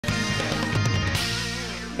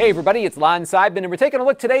Hey everybody, it's Lon.TV, and we're taking a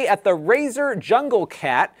look today at the Razer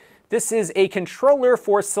Junglecat. This is a controller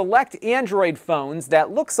for select Android phones that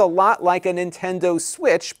looks a lot like a Nintendo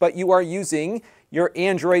Switch, but you are using your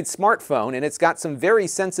Android smartphone, and it's got some very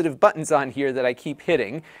sensitive buttons on here that I keep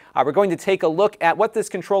hitting. We're going to take a look at what this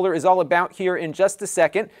controller is all about here in just a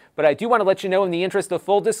second, but I do want to let you know, in the interest of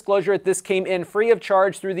full disclosure, that this came in free of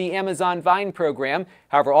charge through the Amazon Vine program.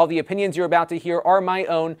 However, all the opinions you're about to hear are my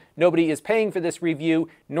own. Nobody is paying for this review,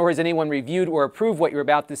 nor has anyone reviewed or approved what you're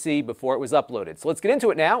about to see before it was uploaded. So let's get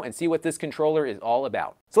into it now and see what this controller is all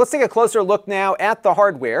about. So let's take a closer look now at the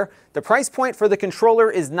hardware. The price point for the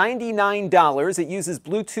controller is $99. It uses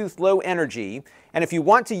Bluetooth Low Energy. And if you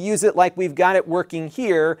want to use it like we've got it working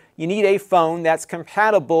here, you need a phone that's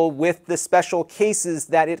compatible with the special cases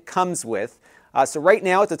that it comes with. So right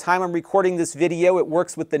now, at the time I'm recording this video, it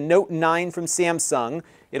works with the Note 9 from Samsung.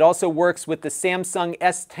 It also works with the Samsung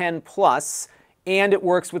S10 Plus, and it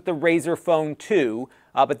works with the Razer Phone 2.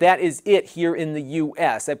 But that is it here in the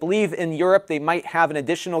US. I believe in Europe they might have an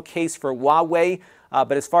additional case for Huawei,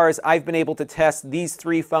 but as far as I've been able to test, these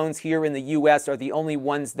three phones here in the US are the only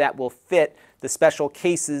ones that will fit the special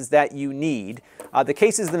cases that you need. The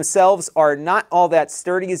cases themselves are not all that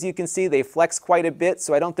sturdy, as you can see. They flex quite a bit,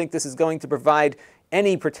 so I don't think this is going to provide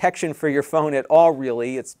any protection for your phone at all,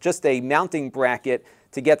 really. It's just a mounting bracket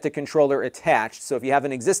to get the controller attached. So if you have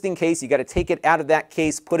an existing case, you got to take it out of that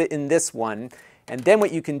case, put it in this one, and then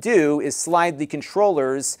what you can do is slide the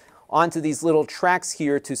controllers onto these little tracks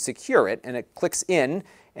here to secure it, and it clicks in,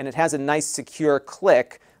 and it has a nice secure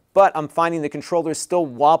click. But I'm finding the controllers still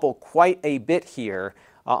wobble quite a bit here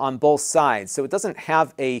on both sides. So it doesn't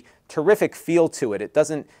have a terrific feel to it. It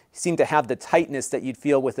doesn't seem to have the tightness that you'd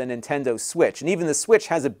feel with a Nintendo Switch. And even the Switch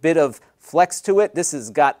has a bit of flex to it. This has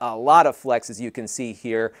got a lot of flex, as you can see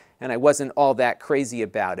here, and I wasn't all that crazy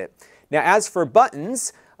about it. Now, as for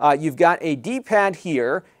buttons, you've got a D-pad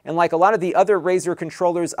here, and like a lot of the other Razer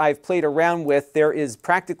controllers I've played around with, there is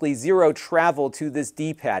practically zero travel to this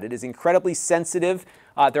D-pad. It is incredibly sensitive.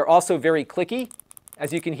 They're also very clicky,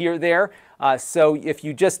 as you can hear there. So if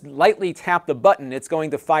you just lightly tap the button, it's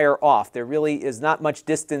going to fire off. There really is not much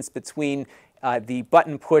distance between the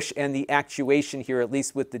button push and the actuation here, at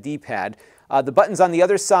least with the D-pad. The buttons on the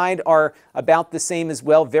other side are about the same as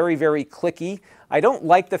well, very, very clicky. I don't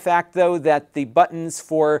like the fact, though, that the buttons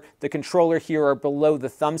for the controller here are below the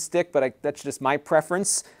thumbstick, but that's just my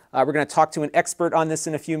preference. We're going to talk to an expert on this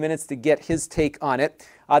in a few minutes to get his take on it.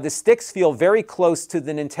 The sticks feel very close to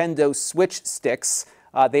the Nintendo Switch sticks.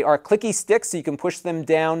 They are clicky sticks, so you can push them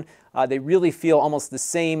down. They really feel almost the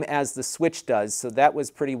same as the Switch does, so that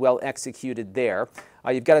was pretty well executed there.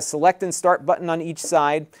 You've got a select and start button on each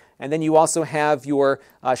side, and then you also have your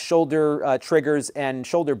shoulder triggers and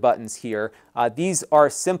shoulder buttons here. These are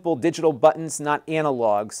simple digital buttons, not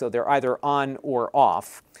analog, so they're either on or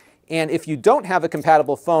off. And if you don't have a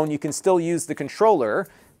compatible phone, you can still use the controller,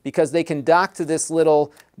 because they can dock to this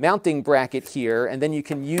little mounting bracket here, and then you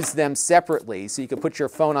can use them separately. So you can put your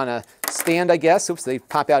phone on a stand, I guess. Oops, they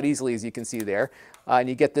pop out easily, as you can see there. And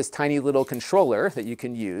you get this tiny little controller that you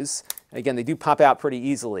can use. Again, they do pop out pretty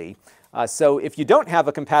easily. So if you don't have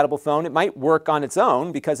a compatible phone, it might work on its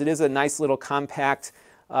own, because it is a nice little compact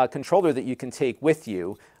controller that you can take with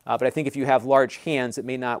you. But I think if you have large hands, it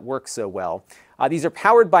may not work so well. These are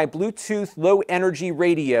powered by Bluetooth Low Energy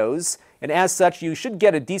radios, and as such, you should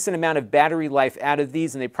get a decent amount of battery life out of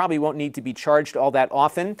these, and they probably won't need to be charged all that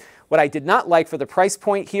often. What I did not like for the price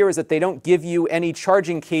point here is that they don't give you any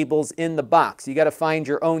charging cables in the box. You got to find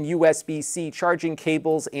your own USB-C charging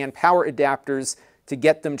cables and power adapters to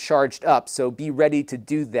get them charged up, so be ready to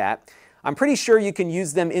do that. I'm pretty sure you can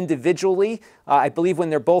use them individually. I believe when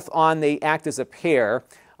they're both on, they act as a pair.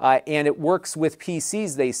 And it works with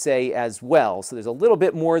PCs, they say, as well. So there's a little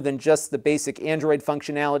bit more than just the basic Android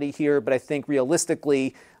functionality here, but I think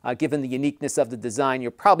realistically, given the uniqueness of the design, you're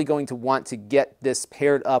probably going to want to get this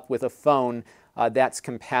paired up with a phone that's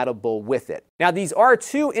compatible with it. Now, these are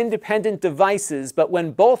two independent devices, but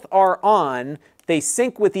when both are on, they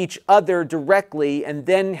sync with each other directly and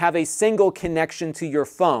then have a single connection to your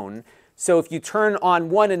phone. So if you turn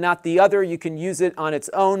on one and not the other, you can use it on its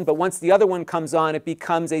own, but once the other one comes on, it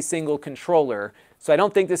becomes a single controller. So I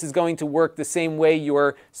don't think this is going to work the same way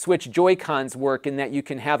your Switch Joy-Cons work, in that you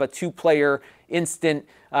can have a two-player instant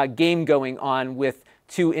game going on with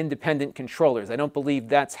two independent controllers. I don't believe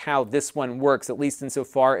that's how this one works, at least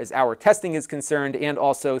insofar as our testing is concerned, and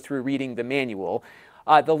also through reading the manual.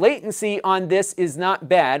 The latency on this is not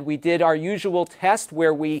bad. We did our usual test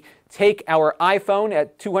where we take our iPhone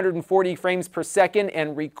at 240 frames per second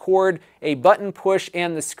and record a button push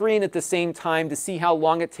and the screen at the same time to see how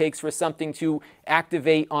long it takes for something to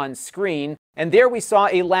activate on screen. And there we saw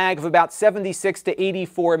a lag of about 76 to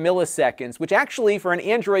 84 milliseconds, which actually for an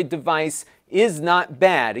Android device is not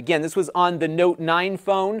bad. Again, this was on the Note 9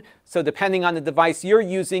 phone, so depending on the device you're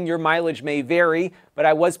using, your mileage may vary, but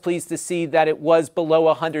I was pleased to see that it was below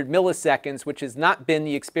 100 milliseconds, which has not been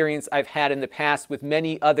the experience I've had in the past with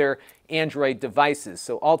many other Android devices.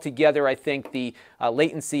 So altogether, I think the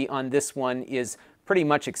latency on this one is pretty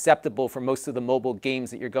much acceptable for most of the mobile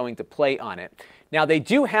games that you're going to play on it. Now, they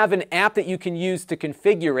do have an app that you can use to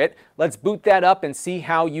configure it. Let's boot that up and see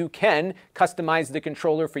how you can customize the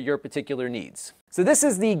controller for your particular needs. So this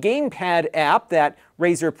is the Gamepad app that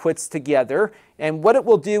Razer puts together, and what it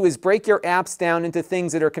will do is break your apps down into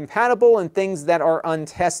things that are compatible and things that are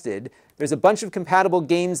untested. There's a bunch of compatible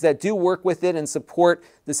games that do work with it and support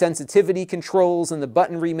the sensitivity controls and the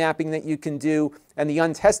button remapping that you can do, and the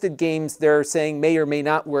untested games they're saying may or may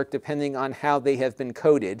not work depending on how they have been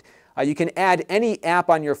coded. You can add any app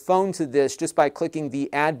on your phone to this just by clicking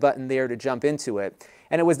the Add button there to jump into it.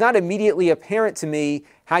 And it was not immediately apparent to me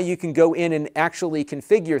how you can go in and actually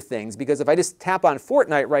configure things, because if I just tap on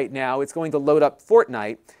Fortnite right now, it's going to load up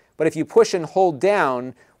Fortnite. But if you push and hold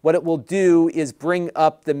down, what it will do is bring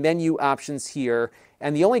up the menu options here.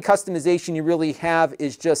 And the only customization you really have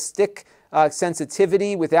is just stick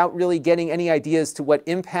sensitivity without really getting any ideas to what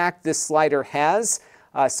impact this slider has.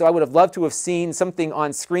 So I would have loved to have seen something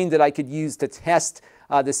on screen that I could use to test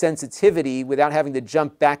the sensitivity without having to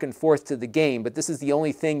jump back and forth to the game. But this is the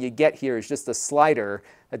only thing you get here is just a slider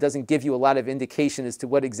that doesn't give you a lot of indication as to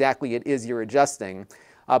what exactly it is you're adjusting.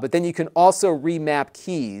 But then you can also remap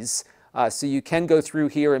keys. So you can go through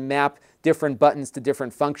here and map different buttons to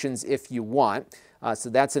different functions if you want. So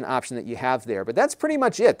that's an option that you have there. But that's pretty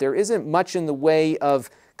much it. There isn't much in the way of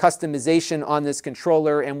customization on this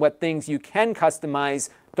controller, and what things you can customize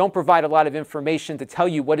don't provide a lot of information to tell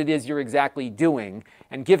you what it is you're exactly doing.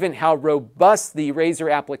 And given how robust the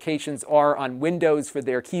Razer applications are on Windows for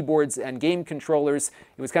their keyboards and game controllers,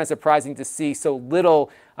 it was kind of surprising to see so little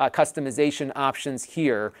customization options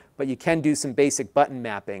here, but you can do some basic button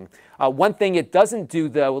mapping. One thing it doesn't do,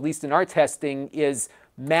 though, at least in our testing, is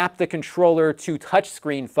map the controller to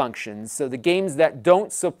touchscreen functions. So the games that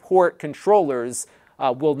don't support controllers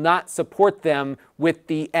will not support them with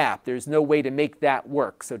the app. There's no way to make that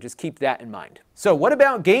work, so just keep that in mind. So what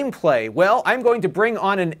about gameplay? Well, I'm going to bring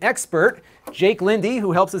on an expert, Jake Lindy,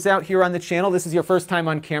 who helps us out here on the channel. This is your first time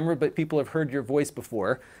on camera, but people have heard your voice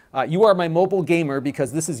before. You are my mobile gamer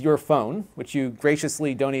because this is your phone, which you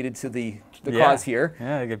graciously donated to the cause here.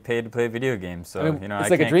 Yeah, I get paid to play video games, so I mean, it's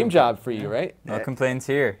like a dream job for you, right? No complaints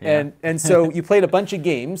here. Yeah. And so you played a bunch of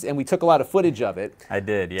games, and we took a lot of footage of it. I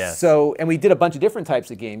did, yes. So, and we did a bunch of different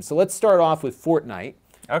types of games. So let's start off with Fortnite.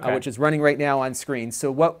 Okay. Which is running right now on screen. So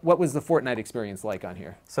what was the Fortnite experience like on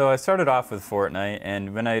here? So I started off with Fortnite,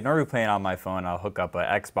 and when I'm normally playing on my phone, I'll hook up an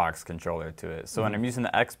Xbox controller to it. So when I'm using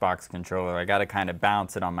the Xbox controller, I got to kind of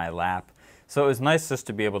bounce it on my lap. So it was nice just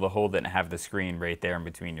to be able to hold it and have the screen right there in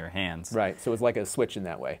between your hands. Right, so it was like a Switch in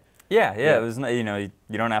that way. Yeah, it was, you know,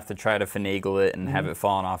 you don't have to try to finagle it and have it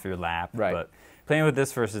falling off your lap. Right. But playing with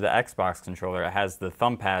this versus the Xbox controller, it has the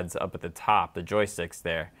thumb pads up at the top, the joysticks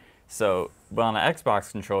there. So, but on the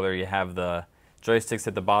Xbox controller, you have the joysticks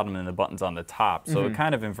at the bottom and the buttons on the top. So it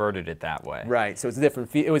kind of inverted it that way. Right. So it's a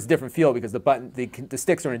different. It was a different feel because the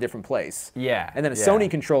sticks are in a different place. Yeah. And then a Sony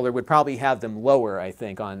controller would probably have them lower, I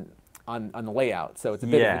think, on the layout. So it's a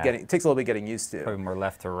bit of it takes a little bit getting used to. Probably more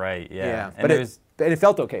left to right. Yeah. And but it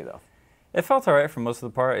felt okay though. It felt alright for most of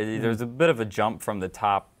the part. There's a bit of a jump from the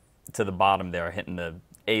top to the bottom there, hitting the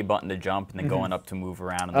A button to jump and then going up to move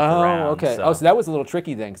around and look around. Okay. So. Oh, so that was a little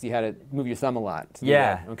tricky then because you had to move your thumb a lot.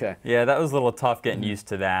 Yeah. Okay. Yeah, that was a little tough getting used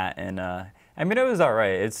to that. And I mean, it was all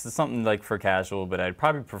right. It's something like for casual, but I'd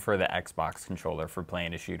probably prefer the Xbox controller for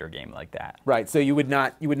playing a shooter game like that. Right. So you would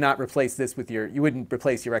not replace this with you wouldn't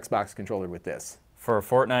replace your Xbox controller with this. For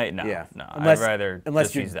Fortnite, no. Yeah. No, I'd rather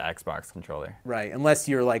just use the Xbox controller. Right, unless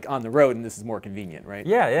you're like on the road and this is more convenient, right?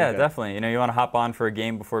 Yeah, definitely. You know, you want to hop on for a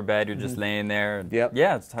game before bed, you're just laying there. Yep.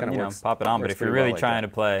 Yeah, it's time, pop it on. But if you're really trying to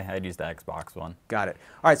play, I'd use the Xbox one. Got it.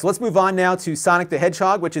 All right, so let's move on now to Sonic the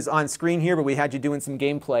Hedgehog, which is on screen here, but we had you doing some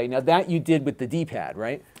gameplay. Now that you did with the D-pad,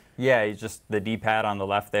 right? Yeah, just the D-pad on the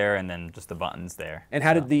left there and then just the buttons there. And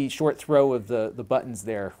how did the short throw of the buttons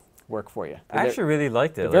there work for you? I actually really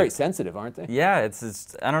liked it. They're very sensitive, aren't they? Yeah,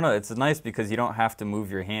 it's I don't know, it's nice because you don't have to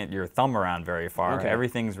move your thumb around very far. Okay.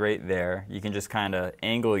 Everything's right there. You can just kind of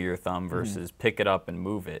angle your thumb versus pick it up and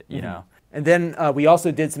move it, you know. And then we also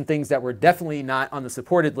did some things that were definitely not on the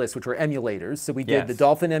supported list, which were emulators. So we did the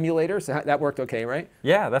Dolphin Emulator, so that worked okay, right?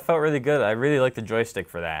 Yeah, that felt really good. I really liked the joystick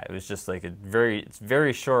for that. It was just like it's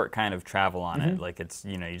very short kind of travel on it. Like it's,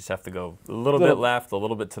 you know, you just have to go a little bit left, a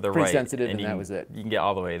little bit to the right. Pretty sensitive, and that was it. You can get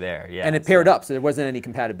all the way there, yeah. And it paired up, so there wasn't any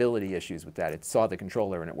compatibility issues with that. It saw the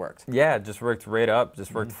controller and it worked. Yeah, it just worked right up,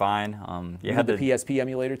 just worked fine. You had the PSP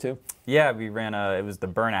emulator too? Yeah, we ran it was the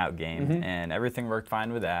Burnout game, and everything worked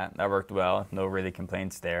fine with that. That worked well, no really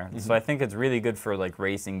complaints there. So I think it's really good for like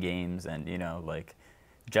racing games and, you know, like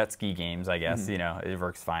jet ski games, I guess. You know, it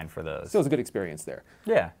works fine for those. So it was a good experience there.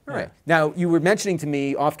 Yeah. All right. Now, you were mentioning to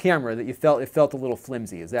me off camera that you felt it felt a little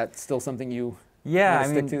flimsy. Is that still something you want to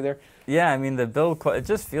stick to there? Yeah, I mean, the build, it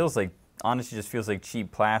just feels like, honestly, just feels like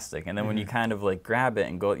cheap plastic. And then when you kind of like grab it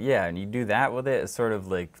and go, and you do that with it, it's sort of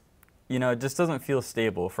like, you know, it just doesn't feel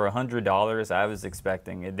stable. For $100, I was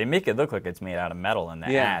expecting it. They make it look like it's made out of metal in the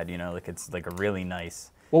ad, you know, like it's like a really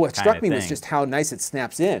nice. Well, what struck me was just how nice it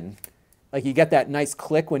snaps in. Like you get that nice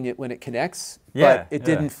click when it connects, but it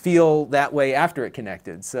didn't feel that way after it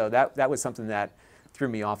connected. So that was something that threw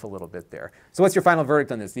me off a little bit there. So what's your final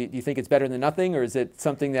verdict on this? Do you think it's better than nothing, or is it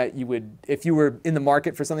something that you would, if you were in the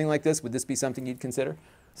market for something like this, would this be something you'd consider?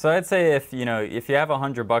 So I'd say if you have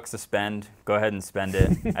 $100 to spend, go ahead and spend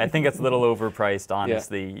it. I think it's a little overpriced,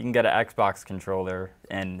 honestly. You can get an Xbox controller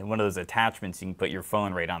and one of those attachments. You can put your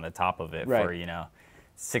phone right on the top of it for, you know,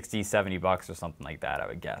 $60, $70 or something like that, I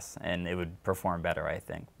would guess, and it would perform better, I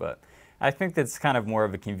think. But I think that's kind of more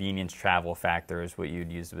of a convenience travel factor is what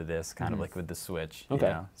you'd use with this, kind of like with the Switch. Okay.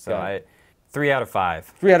 You know? So 3 out of 5.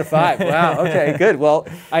 3 out of 5. Wow. Okay, good. Well,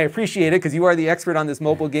 I appreciate it because you are the expert on this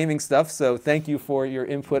mobile gaming stuff. So thank you for your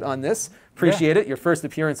input on this. Appreciate it. Your first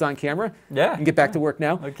appearance on camera. Yeah. You can get back to work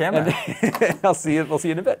now. Okay. We'll see you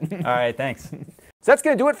in a bit. All right. Thanks. So that's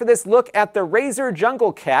going to do it for this look at the Razer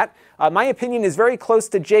Junglecat. My opinion is very close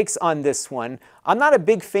to Jake's on this one. I'm not a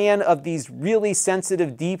big fan of these really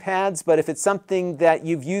sensitive D-pads, but if it's something that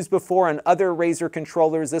you've used before on other Razer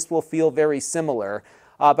controllers, this will feel very similar.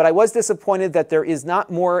 But I was disappointed that there is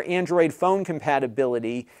not more Android phone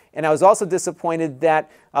compatibility, and I was also disappointed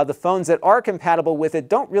that the phones that are compatible with it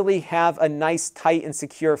don't really have a nice, tight, and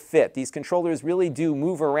secure fit. These controllers really do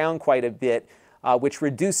move around quite a bit, which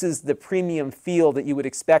reduces the premium feel that you would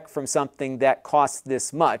expect from something that costs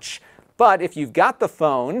this much. But if you've got the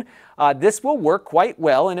phone, this will work quite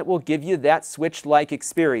well, and it will give you that Switch-like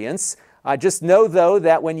experience. Just know, though,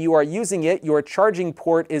 that when you are using it, your charging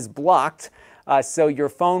port is blocked, so your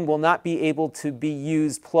phone will not be able to be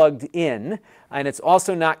used plugged in. And it's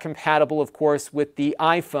also not compatible, of course, with the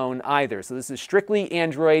iPhone either. So this is strictly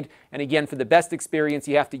Android. And again, for the best experience,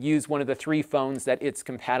 you have to use one of the 3 phones that it's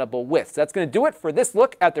compatible with. So that's going to do it for this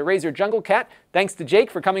look at the Razer Junglecat. Thanks to Jake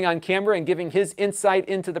for coming on camera and giving his insight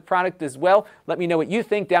into the product as well. Let me know what you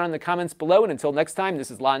think down in the comments below. And until next time, this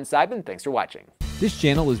is Lon.TV. Thanks for watching. This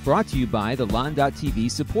channel is brought to you by the Lon.TV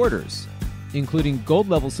supporters, including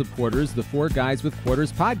gold-level supporters, the 4 Guys with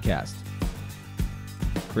Quarters podcast,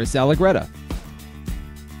 Chris Allegretta,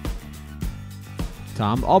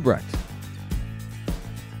 Tom Albrecht,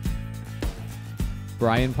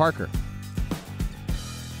 Brian Parker,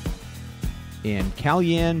 and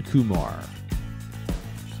Kalyan Kumar.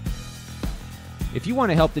 If you want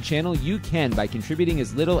to help the channel, you can by contributing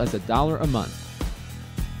as little as $1 a month.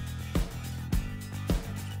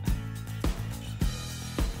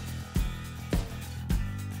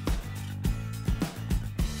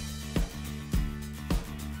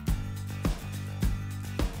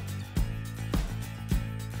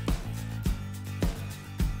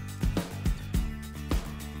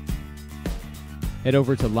 Head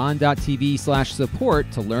over to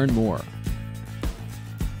Lon.TV/support to learn more.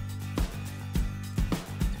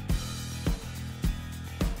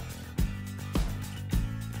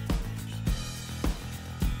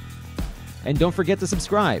 And don't forget to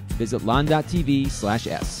subscribe. Visit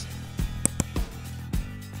Lon.TV/s.